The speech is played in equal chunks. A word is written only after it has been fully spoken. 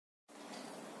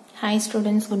Hi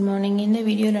students, good morning. In the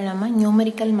video la nama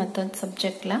numerical methods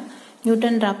subject la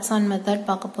Newton Raphson method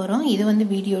பார்க்க போறோம். இது வந்து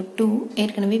video 2,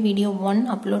 ஏற்கனவே video 1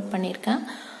 upload பண்ணிருக்கேன்.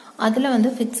 அதுல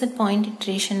வந்து fixed point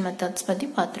iteration methods பத்தி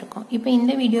பார்த்திருக்கோம். இப்போ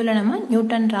இந்த வீடியோல நம்ம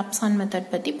Newton Raphson method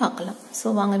பத்தி பார்க்கலாம்.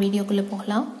 சோ வாங்க வீடியோக்குள்ள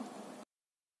போகலாம்.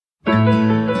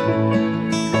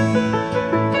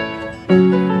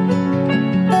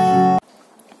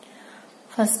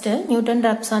 First Newton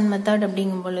Raphson method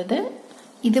அப்படிங்கும் பொழுது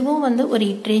இதுவும் வந்து ஒரு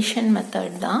iteration method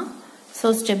தான். So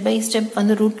step by step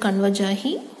வந்து root converge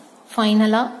ஆகி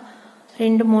ஃபைனலா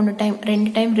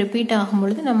ரெண்டு டைம் ரிப்பீட் ஆகும்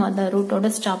பொழுது நம்ம அந்த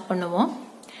ரூட்டோட ஸ்டாப் பண்ணுவோம்.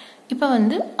 இப்போ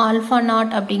வந்து ஆல்பா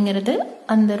நாட் அப்படிங்கிறது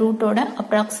அந்த ரூட்டோட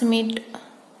அப்ராக்சிமேட்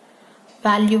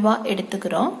வேல்யூவா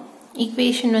எடுத்துக்கிறோம்.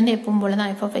 ஈக்குவேஷன் வந்து எப்பவும் போல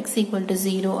தான் f of x equal to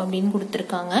 0 அப்படின்னு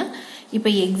கொடுத்துருக்காங்க. இப்போ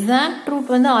எக்ஸாக்ட்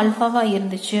ரூட் வந்து ஆல்பாவா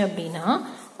இருந்துச்சு அப்படின்னா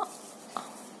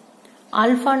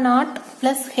ஆல்பா நாட்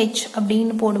பிளஸ் ஹெச்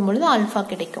அப்படின்னு போடும்பொழுது ஆல்பா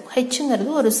கிடைக்கும்.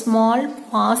 ஹெச்ங்கிறது ஒரு ஸ்மால்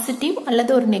பாசிட்டிவ்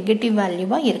அல்லது ஒரு நெகட்டிவ்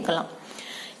வேல்யூவா இருக்கலாம்.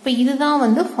 இப்போ இதுதான்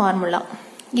வந்து ஃபார்முலா,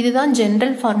 இதுதான்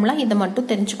ஜெனரல் ஃபார்முலா. இதை மட்டும்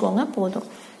தெரிஞ்சுக்கோங்க போதும்.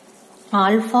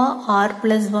 Alpha R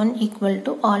plus 1 equal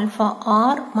to alpha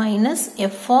R minus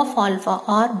F of alpha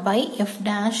R by F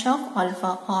dash of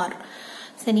alpha R.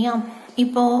 சரியா?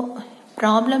 இப்போ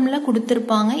ப்ராப்ளம்ல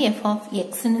கொடுத்திருப்பாங்க எஃப் ஆஃப்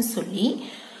எக்ஸ்ன்னு சொல்லி,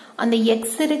 அந்த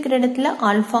எக்ஸ் இருக்கிற இடத்துல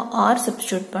ஆல்பா ஆர்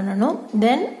சப்ஸ்டிடியூட் பண்ணணும்.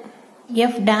 தென்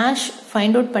எஃப் டேஷ்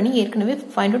ஃபைண்ட் அவுட் பண்ணி ஏற்கனவே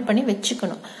ஃபைண்ட் அவுட் பண்ணி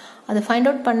வச்சுக்கணும். அது ஃபைண்ட்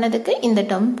அவுட் பண்ணதுக்கு இந்த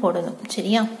டேர்ம் போடணும்.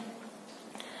 சரியா?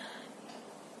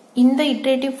 இந்த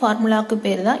இட்டரேட்டிவ் ஃபார்முலாக்கு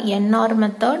பேர் தான் NR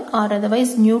method or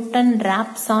otherwise Newton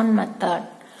ராப்சான் method.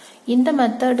 இந்த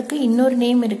மெத்தடுக்கு இன்னொரு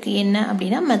நேம் இருக்கு. என்ன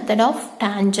அப்படின்னா மெத்தட் ஆஃப்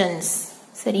டான்ஜென்ஸ்.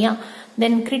 சரியா?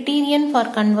 தென் கிரைட்டீரியன்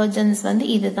ஃபார் கன்வர்ஜென்ஸ் வந்து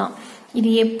இதுதான். இது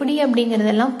எப்படி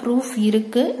அப்படிங்கறதெல்லாம் ப்ரூஃப்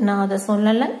இருக்கு, நான் அதை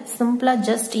சொல்லல. சிம்பிளா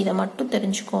ஜஸ்ட் இதை மட்டும்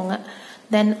தெரிஞ்சுக்கோங்க.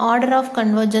 தென் ஆர்டர் ஆஃப்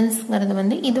கன்வர்ஜென்ஸ்ங்கிறது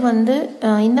வந்து இது வந்து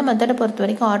இந்த மெத்தடை பொறுத்த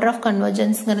வரைக்கும் order of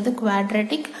கன்வர்ஜென்ஸ்ங்கிறது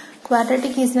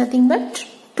quadratic is nothing but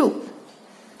 2.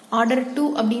 Order 2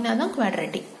 அப்படின்னா தான்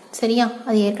குவாட்ரட்டிக். சரியா?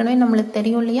 அது ஏற்கனவே நம்மளுக்கு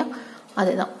தெரியும் இல்லையா,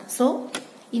 அதுதான். ஸோ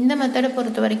இந்த மெத்தடை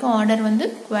பொறுத்த வரைக்கும் ஆர்டர் வந்து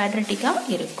குவாட்ரட்டிக்கா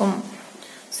இருக்கும்.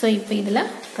 ஸோ இப்போ இதுல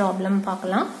ப்ராப்ளம்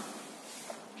பார்க்கலாம்.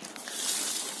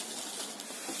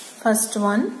 First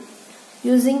one,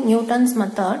 using Newton's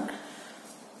method,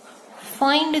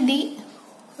 find the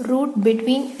root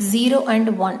between 0 and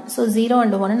 1. So 0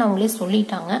 and 1 அவங்களே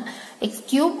சொல்லிட்டாங்க. x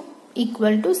cube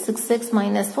equal to 6x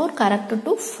minus 4 correct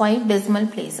to 5 decimal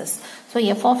places. So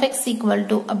f of x equal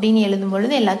to அப்படின்னு எழுதும்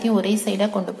பொழுது எல்லாத்தையும் ஒரே சைடா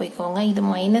கொண்டு போய்க்கோங்க. இது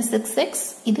minus 6x,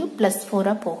 இது plus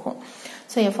 4 போகும்.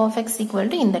 So f of x equal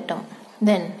to இந்த term.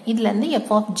 Then இதுல இருந்து f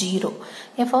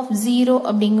of 0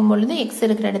 அப்படிங்கும் பொழுது x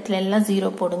இருக்கிற இடத்துல எல்லாம் 0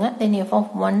 போடுங்க. Then f of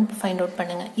 1 find out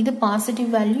பண்ணுங்க. இது பாசிட்டிவ்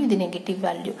வேல்யூ, இது நெகட்டிவ்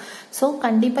வேல்யூ. சோ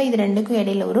கண்டிப்பா இது ரெண்டுக்கும்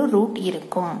இடையில ஒரு ரூட்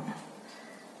இருக்கும்.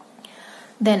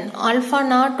 Then ஆல்பா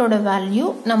நாட்டோட வேல்யூ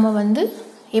நம்ம வந்து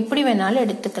எப்படி வேணாலும்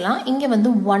எடுத்துக்கலாம். இங்க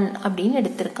வந்து 1 அப்படின்னு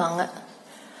எடுத்திருக்காங்க.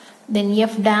 Then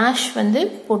f dash வந்து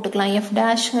போட்டுக்கலாம். f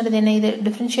dashங்கிறது என்ன, இது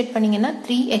டிஃபரன்ஷியேட் பண்ணீங்கன்னா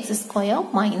 3x square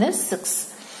minus 6.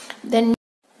 Then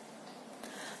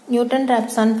Newton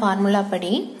ராப்சான் formula படி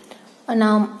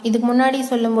நான் இதுக்கு முன்னாடி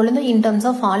சொல்லும் பொழுது இன் டர்ம்ஸ்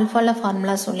ஆஃப் ஆல்பால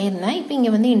ஃபார்முலா சொல்லியிருந்தேன். இப்போ இங்க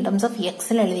வந்து இன் டர்ம்ஸ் ஆஃப்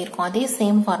எக்ஸ்ல எழுதியிருக்கோம். அதே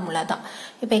சேம் ஃபார்முலா தான்.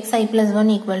 இப்போ xi plus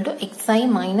 1 equal to xi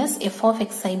minus F of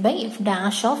xi by F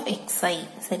dash of xi.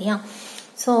 சரியா?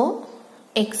 ஸோ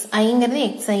xiங்கிறது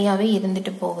xiயாவே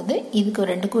இருந்துட்டு போகுது.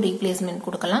 இதுக்கு ரெண்டுக்கும் ரீப்ளேஸ்மெண்ட்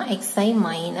கொடுக்கலாம். xi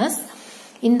மைனஸ்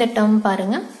இந்த டேர்ம்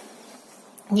பாருங்க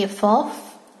எஃப் ஆஃப்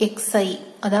xi,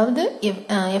 அதாவது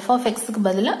f of xக்கு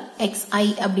பதிலா xi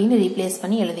அப்படின்னு ரீப்ளேஸ்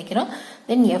பண்ணி எழுதிக்கிறோம்.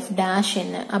 தென் f dash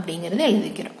என்ன அப்படிங்கறது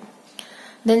எழுதிக்கிறோம்.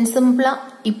 தென் சிம்பிளா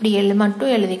இப்படி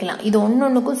மட்டும் எழுதிக்கலாம். இது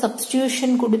ஒன்னொன்னுக்கும்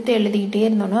சப்ஸ்டிடியூஷன் கொடுத்து எழுதிக்கிட்டே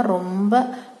இருந்தோம்னா ரொம்ப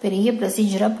பெரிய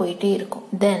ப்ரொசீஜரா போயிட்டே இருக்கும்.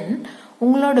 தென்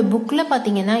உங்களோட புக்ல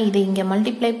பாத்தீங்கன்னா இது இங்க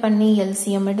மல்டிப்ளை பண்ணி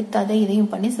எல்சிஎம் எடுத்து அதை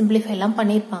இதையும் பண்ணி சிம்பிளிஃபை எல்லாம்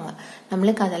பண்ணிருப்பாங்க.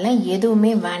 நம்மளுக்கு அதெல்லாம்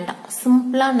எதுவுமே வேண்டாம்.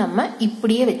 சிம்பிளா நம்ம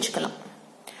இப்படியே வச்சுக்கலாம்.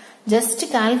 ஜஸ்ட்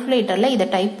கால்குலேட்டர்ல இதை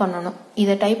டைப் பண்ணணும்.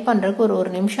 இதை டைப் பண்றதுக்கு ஒரு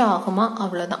நிமிஷம் ஆகுமா,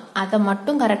 அவ்வளவுதான். அதை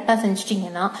மட்டும் கரெக்டா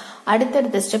செஞ்சிட்டீங்கன்னா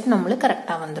அடுத்தடுத்த ஸ்டெப் நம்மளுக்கு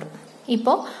கரெக்டா வந்துடும்.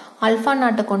 இப்போ ஆல்பா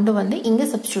நாட்டை கொண்டு வந்து இங்க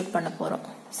சப்ஸ்டிடியூட் பண்ண போறோம்.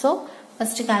 சோ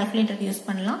ஃபர்ஸ்ட் கால்குலேட்டர் யூஸ்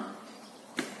பண்ணலாம்.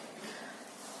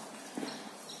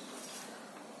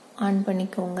 ஆன்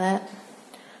பண்ணிக்கோங்க.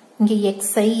 இங்க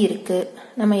xi இருக்கு,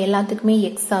 நம்ம எல்லாத்துக்குமே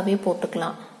எக்ஸாவே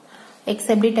போட்டுக்கலாம். x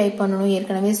எப்படி டைப் பண்ணணும்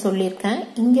ஏற்கனவே சொல்லியிருக்கேன்.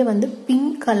 இங்க வந்து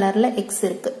பிங்க் கலர்ல x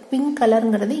இருக்கு. பிங்க்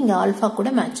கலர்ங்கிறது இங்க ஆல்பா கூட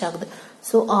மேட்ச் ஆகுது.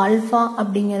 சோ ஆல்பா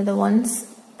அப்படிங்கறத ஒன்ஸ்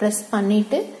பிரஸ்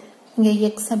பண்ணிட்டு இங்க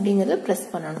x அப்படிங்கறத பிரஸ்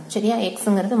பண்ணணும். சரியா?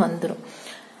 xங்கிறது வந்துரும்.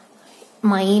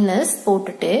 மைனஸ்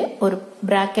போட்டுட்டு ஒரு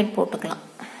பிராக்கெட் போட்டுக்கலாம்.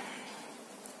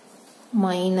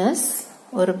 மைனஸ்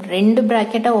ஒரு ரெண்டு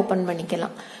பிராக்கெட்டா ஓபன்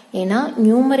பண்ணிக்கலாம். ஏன்னா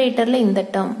நியூமரேட்டர்ல இந்த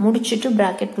டேர்ம் முடிச்சிட்டு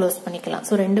பிராக்கெட் க்ளோஸ் பண்ணிக்கலாம்.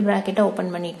 சோ ரெண்டு பிராக்கெட்டா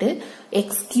ஓபன் பண்ணிட்டு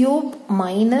x³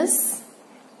 மைனஸ்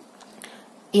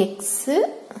x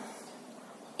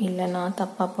இல்ல நான்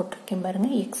தப்பா போட்டிருக்கேன் பாருங்க,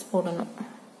 x போடணும்.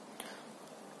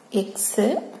 x³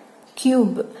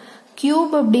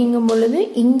 கியூப் அப்படிங்கும் பொழுது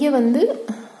இங்க வந்து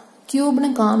கியூப்னு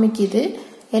காமிக்குது,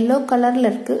 எல்லோ கலர்ல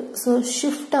இருக்கு. சோ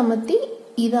ஷிஃப்ட் அமர்த்தி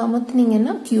இதை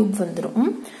அமர்த்தினீங்கன்னா கியூப் வந்துடும்.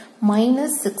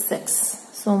 Minus 6x.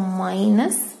 So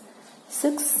minus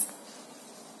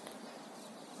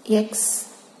 6x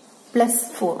plus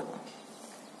 4.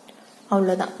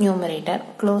 அவ்வளோதான் நியூமரேட்டர்.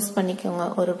 க்ளோஸ் பண்ணிக்கோங்க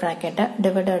ஒரு ப்ராக்கெட்டை.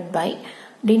 டிவைடட் பை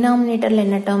டினாமினேட்டர்ல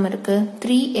என்ன டேர்ம் இருக்கு?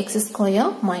 3x²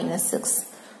 minus 6.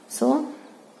 ஸோ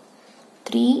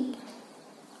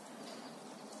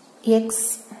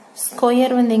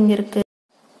 3x² வந்து எங்க இருக்கு?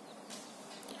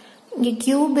 இங்க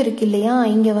கியூப் இருக்கு இல்லையா,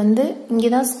 இங்க வந்து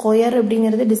இங்கதான் ஸ்கொயர்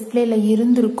அப்படிங்கிறது டிஸ்பிளேல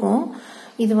இருந்திருக்கும்.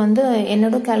 இது வந்து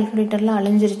என்னோட கால்குலேட்டர்ல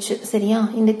அழிஞ்சிருச்சு. சரியா,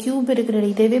 இந்த கியூப் இருக்கிற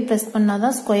இதவே பிரஸ்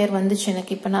பண்ணாதான் ஸ்கொயர் வந்துச்சு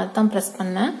எனக்கு. இப்ப நான் அதான் பிரஸ்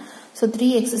பண்ணேன். So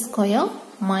 3x²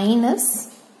 minus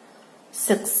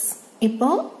 6. இப்போ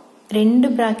ரெண்டு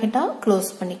பிராக்கெட்டா க்ளோஸ்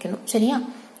பண்ணிக்கணும். சரியா,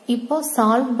 இப்போ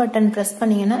சால்வ் பட்டன் பிரஸ்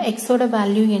பண்ணீங்கன்னா எக்ஸோட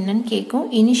வேல்யூ என்னன்னு கேட்கும்.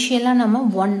 இனிஷியலா நம்ம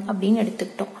 1 அப்படின்னு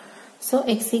எடுத்துக்கிட்டோம். So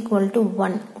x equal to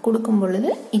 1 கொடுக்கும் பொழுது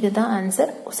இதுதான்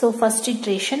ஆன்சர். So first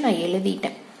iteration நான்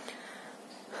எழுதிட்டேன்.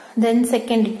 Then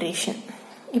second iteration.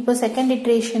 இப்போ second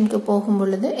iterationக்கு போகும்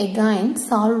பொழுது again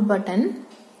solve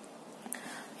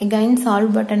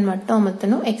button மட்டும்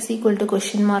அமர்த்தணும். x equal to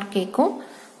question mark கேட்கும்.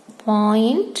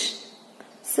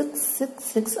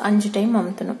 0.666 5 டைம்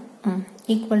அமர்த்தணும்.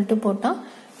 equal to போட்டா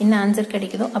என்ன ஆன்சர்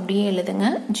கிடைக்குதோ அப்படியே எழுதுங்க.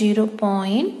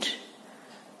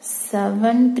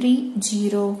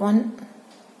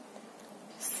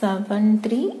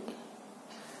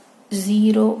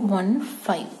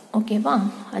 0.73015. ஓகேவா,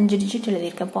 5 டிஜிட்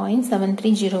எழுதியிருக்கேன்.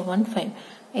 0.73015.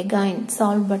 again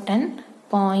solve button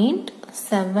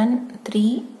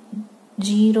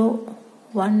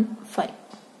 0.73015.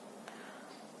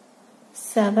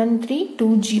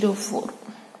 73204.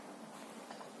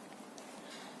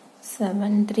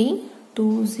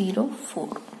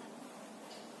 73204.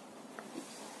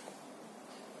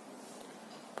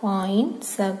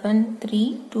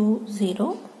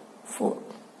 0.73204.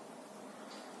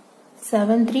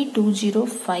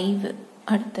 73205.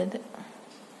 அடுத்தது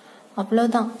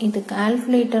அவ்வளோதான். இது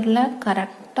கால்குலேட்டர்ல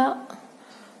கரெக்டா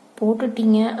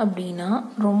போட்டுட்டீங்க அப்படின்னா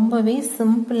ரொம்பவே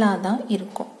சிம்பிளா தான்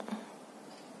இருக்கும்.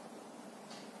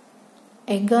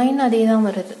 எகைன் அதே தான்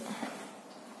வருது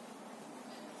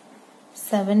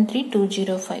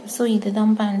 73205. ஸோ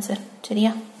இதுதான் ஆன்சர்.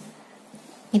 சரியா,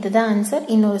 இதுதான் ஆன்சர்.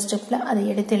 இன்னொரு ஸ்டெப்ல அதை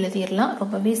எடுத்து எழுதிடலாம்.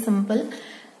 ரொம்பவே சிம்பிள்.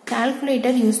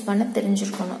 கால்குலேட்டர் யூஸ் பண்ண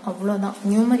தெரிஞ்சிருக்கணும், அவ்வளோதான்.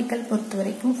 நியூமரிக்கல் பொறுத்த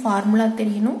வரைக்கும் ஃபார்முலா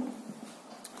தெரியணும்,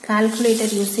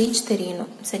 கால்குலேட்டர் யூசேஜ்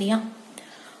தெரியணும். சரியா,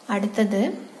 அடுத்தது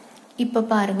இப்ப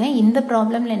பாருங்க, இந்த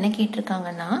ப்ராப்ளம்ல என்ன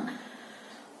கேட்டிருக்காங்கன்னா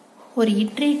ஒரு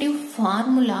இட்ரேட்டிவ்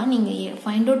ஃபார்முலா நீங்க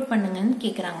ஃபைண்ட் அவுட் பண்ணுங்கன்னு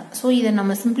கேக்குறாங்க. ஸோ இதை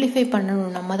நம்ம சிம்பிளிஃபை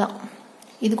பண்ணணும் நம்ம தான்.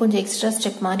 இது கொஞ்சம் எக்ஸ்ட்ரா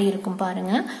ஸ்டெப் மாதிரி இருக்கும்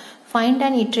பாருங்க. Find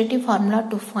an iterative formula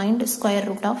to find square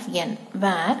root of n,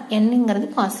 where n ங்கிறது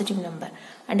positive number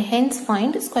and hence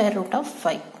find square root of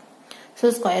 5. So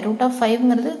square root of 5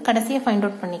 ங்கிறது கடைசியா ஃபைண்ட்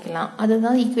அவுட் பண்ணிக்கலாம்.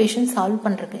 அதுதான் ஈக்குவேஷன் சால்வ்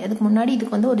பண்றது. அதுக்கு முன்னாடி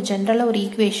இதுக்கு வந்து ஒரு ஜெனரலா ஒரு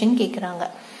ஈக்குவேஷன் கேக்குறாங்க.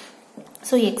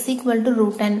 So x equal to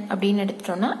root n அப்படின்னு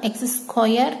எடுத்துட்டோம்னா x²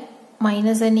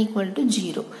 minus n equal to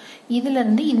 0. இதுல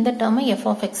இருந்து இந்த டேர்மை f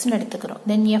of x ன்னு எடுத்துக்கிறோம்.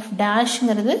 Then f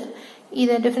ங்கிறது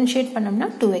இதை டிஃபரன்ஷியேட் பண்ணோம்னா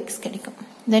 2x கிடைக்கும்.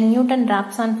 Then நியூட்டன்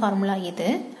ராப்சன் ஃபார்முலா இது.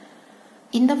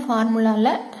 இந்த ஃபார்முலால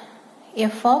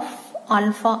f of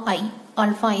alpha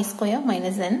i square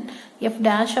minus n, f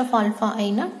dash of alpha i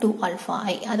னா 2 alpha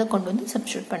i, அதை கொண்டு வந்து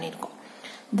சப்ஸ்டிட்யூட் பண்ணியிருக்கோம்.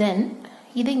 Then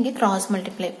இது இங்கே கிராஸ்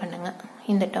மல்டிப்ளை பண்ணுங்க,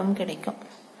 இந்த டேர்ம் கிடைக்கும்.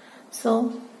 ஸோ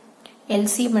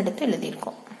எல்சிஎம் எடுத்து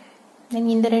எழுதியிருக்கோம். Then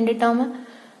இந்த ரெண்டு டேர்மை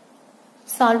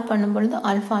சால்வ் பண்ணும்பொழுது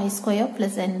alpha i square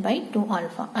plus n by 2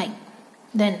 alpha i.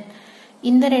 Then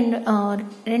இந்த ரெண்டு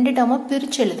டேர்மை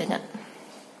பிரிச்சு எழுதுங்க.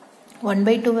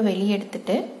 1/2 வெளியே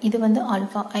எடுத்துட்டு இது வந்து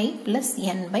alpha i plus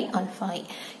n by alpha i.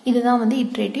 இதுதான் வந்து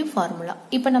இட்ரேட்டிவ் ஃபார்முலா.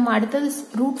 இப்போ நம்ம அடுத்தது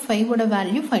 √5 ஓட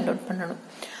வேல்யூ ஃபைண்ட் அவுட் பண்ணணும்.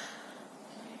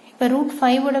 இப்போ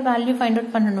 √5 ஓட வேல்யூ ஃபைண்ட்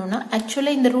அவுட் பண்ணணும்னா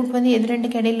ஆக்சுவலா இந்த ரூட் வந்து எது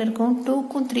ரெண்டுக்கு இடையில இருக்கும்?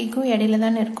 2க்கும் 3க்கும் இடையில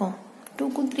தானே இருக்கும்.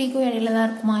 2க்கும் 3க்கும் இடையில தான்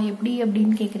இருக்குமா எப்படி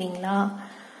அப்படின்னு கேக்குறீங்களா?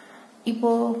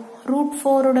 இப்போ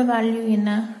 √4 ஓட வேல்யூ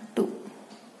என்ன? 2.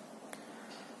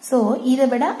 ஸோ இதை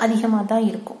விட அதிகமாக தான்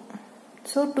இருக்கும்.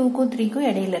 ஸோ 2க்கும் 3க்கும்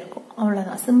இடையில இருக்கும்.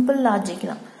 அவ்வளோதான், சிம்பிள் லாஜிக்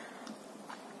தான்.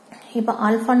 இப்போ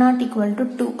ஆல்ஃபா நாட் ஈக்குவல் டு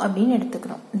 2 அப்படின்னு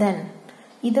எடுத்துக்கிறோம். தென்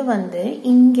இது வந்து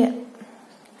இங்கே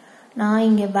நான்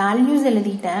இங்கே வேல்யூஸ்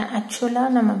எழுதிட்டேன்.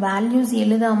 ஆக்சுவலாக நம்ம வேல்யூஸ்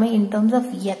எழுதாமல் இன் டர்ம்ஸ் ஆஃப்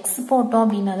எக்ஸ் போட்டோம்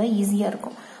அப்படின்னா தான் ஈஸியாக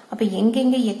இருக்கும். அப்போ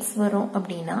எங்கெங்கே எக்ஸ் வரும்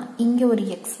அப்படின்னா இங்கே ஒரு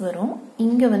எக்ஸ் வரும்,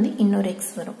 இங்கே வந்து இன்னொரு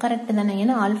எக்ஸ் வரும். கரெக்டு தானே?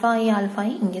 ஏன்னா ஆல்ஃபா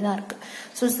இங்கே தான் இருக்குது.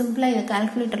 ஸோ சிம்பிளாக இதை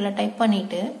கால்குலேட்டரில் டைப்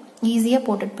பண்ணிவிட்டு ஈஸியாக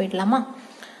போட்டுட்டு போயிடலாமா?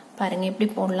 பாருங்கள் எப்படி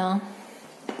போடலாம்.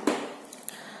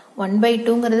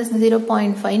 1/2ங்கிறது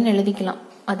 0.5 எழுதிக்கலாம்.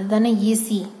 அதுதானே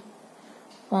ஈஸி.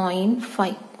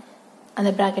 0.5 அந்த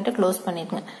ப்ராக்கெட்டை க்ளோஸ்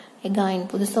பண்ணிடுங்க. எகைன்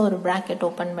புதுசாக ஒரு ப்ராக்கெட்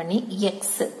ஓப்பன் பண்ணி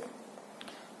எக்ஸு,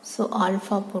 ஸோ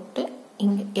ஆல்ஃபா போட்டு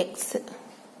இங்கே எக்ஸு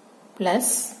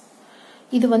ப்ளஸ்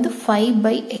இது வந்து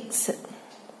 5/x.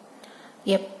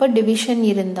 எப்போ டிவிஷன்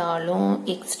இருந்தாலும்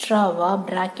எக்ஸ்ட்ராவாக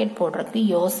ப்ராக்கெட் போடுறதுக்கு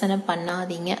யோசனை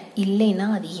பண்ணாதீங்க, இல்லைன்னா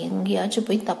அது எங்கேயாச்சும்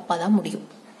போய் தப்பாக தான் முடியும்.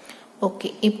 ஓகே,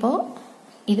 இப்போ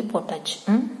இது போட்டாச்சு.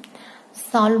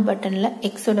 சால்வ் பட்டனில்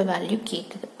எக்ஸோட வேல்யூ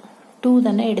கேட்குது. 2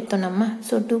 தானே எடுத்தோம் நம்ம.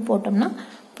 ஸோ 2 போட்டோம்னா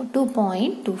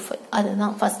 2.25.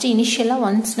 அதுதான் ஃபஸ்ட்டு இனிஷியலாக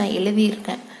ஒன்ஸ் நான்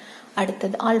எழுதியிருக்கேன்.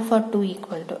 அடுத்தது alpha 2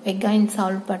 equal to again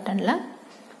solve பட்டனில்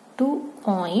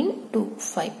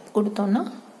 2.25 கொடுத்தோம்னா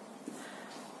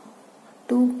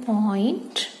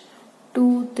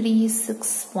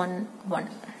 2.23611.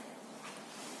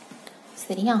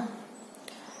 சரியா?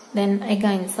 தென்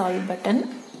again solve button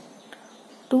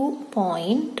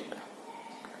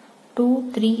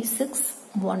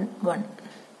 2.23611.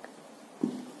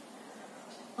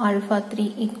 Alpha 3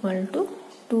 equal to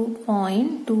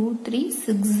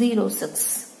 2.23606.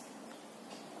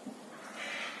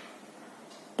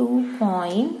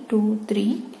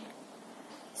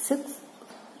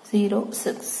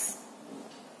 2.23606.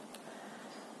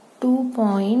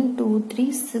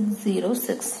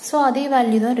 2.23606. So அதே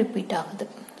வேல்யூ தான் ரிப்பீட் ஆகுது.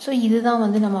 ஸோ இதுதான்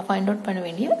வந்து நம்ம ஃபைண்ட் அவுட் பண்ண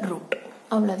வேண்டிய ரூட்.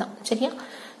 அவ்வளோதான். சரியா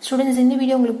ஸ்டூடெண்ட்ஸ்? இந்த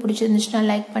வீடியோ உங்களுக்கு பிடிச்சிருந்துச்சுன்னா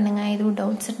லைக் பண்ணுங்கள். எதுவும்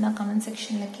டவுட்ஸ் இருந்தால் கமெண்ட்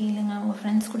செக்ஷனில் கேளுங்க. உங்கள்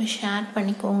ஃப்ரெண்ட்ஸ் கூட ஷேர்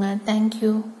பண்ணிக்கோங்க.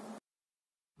 தேங்க்யூ.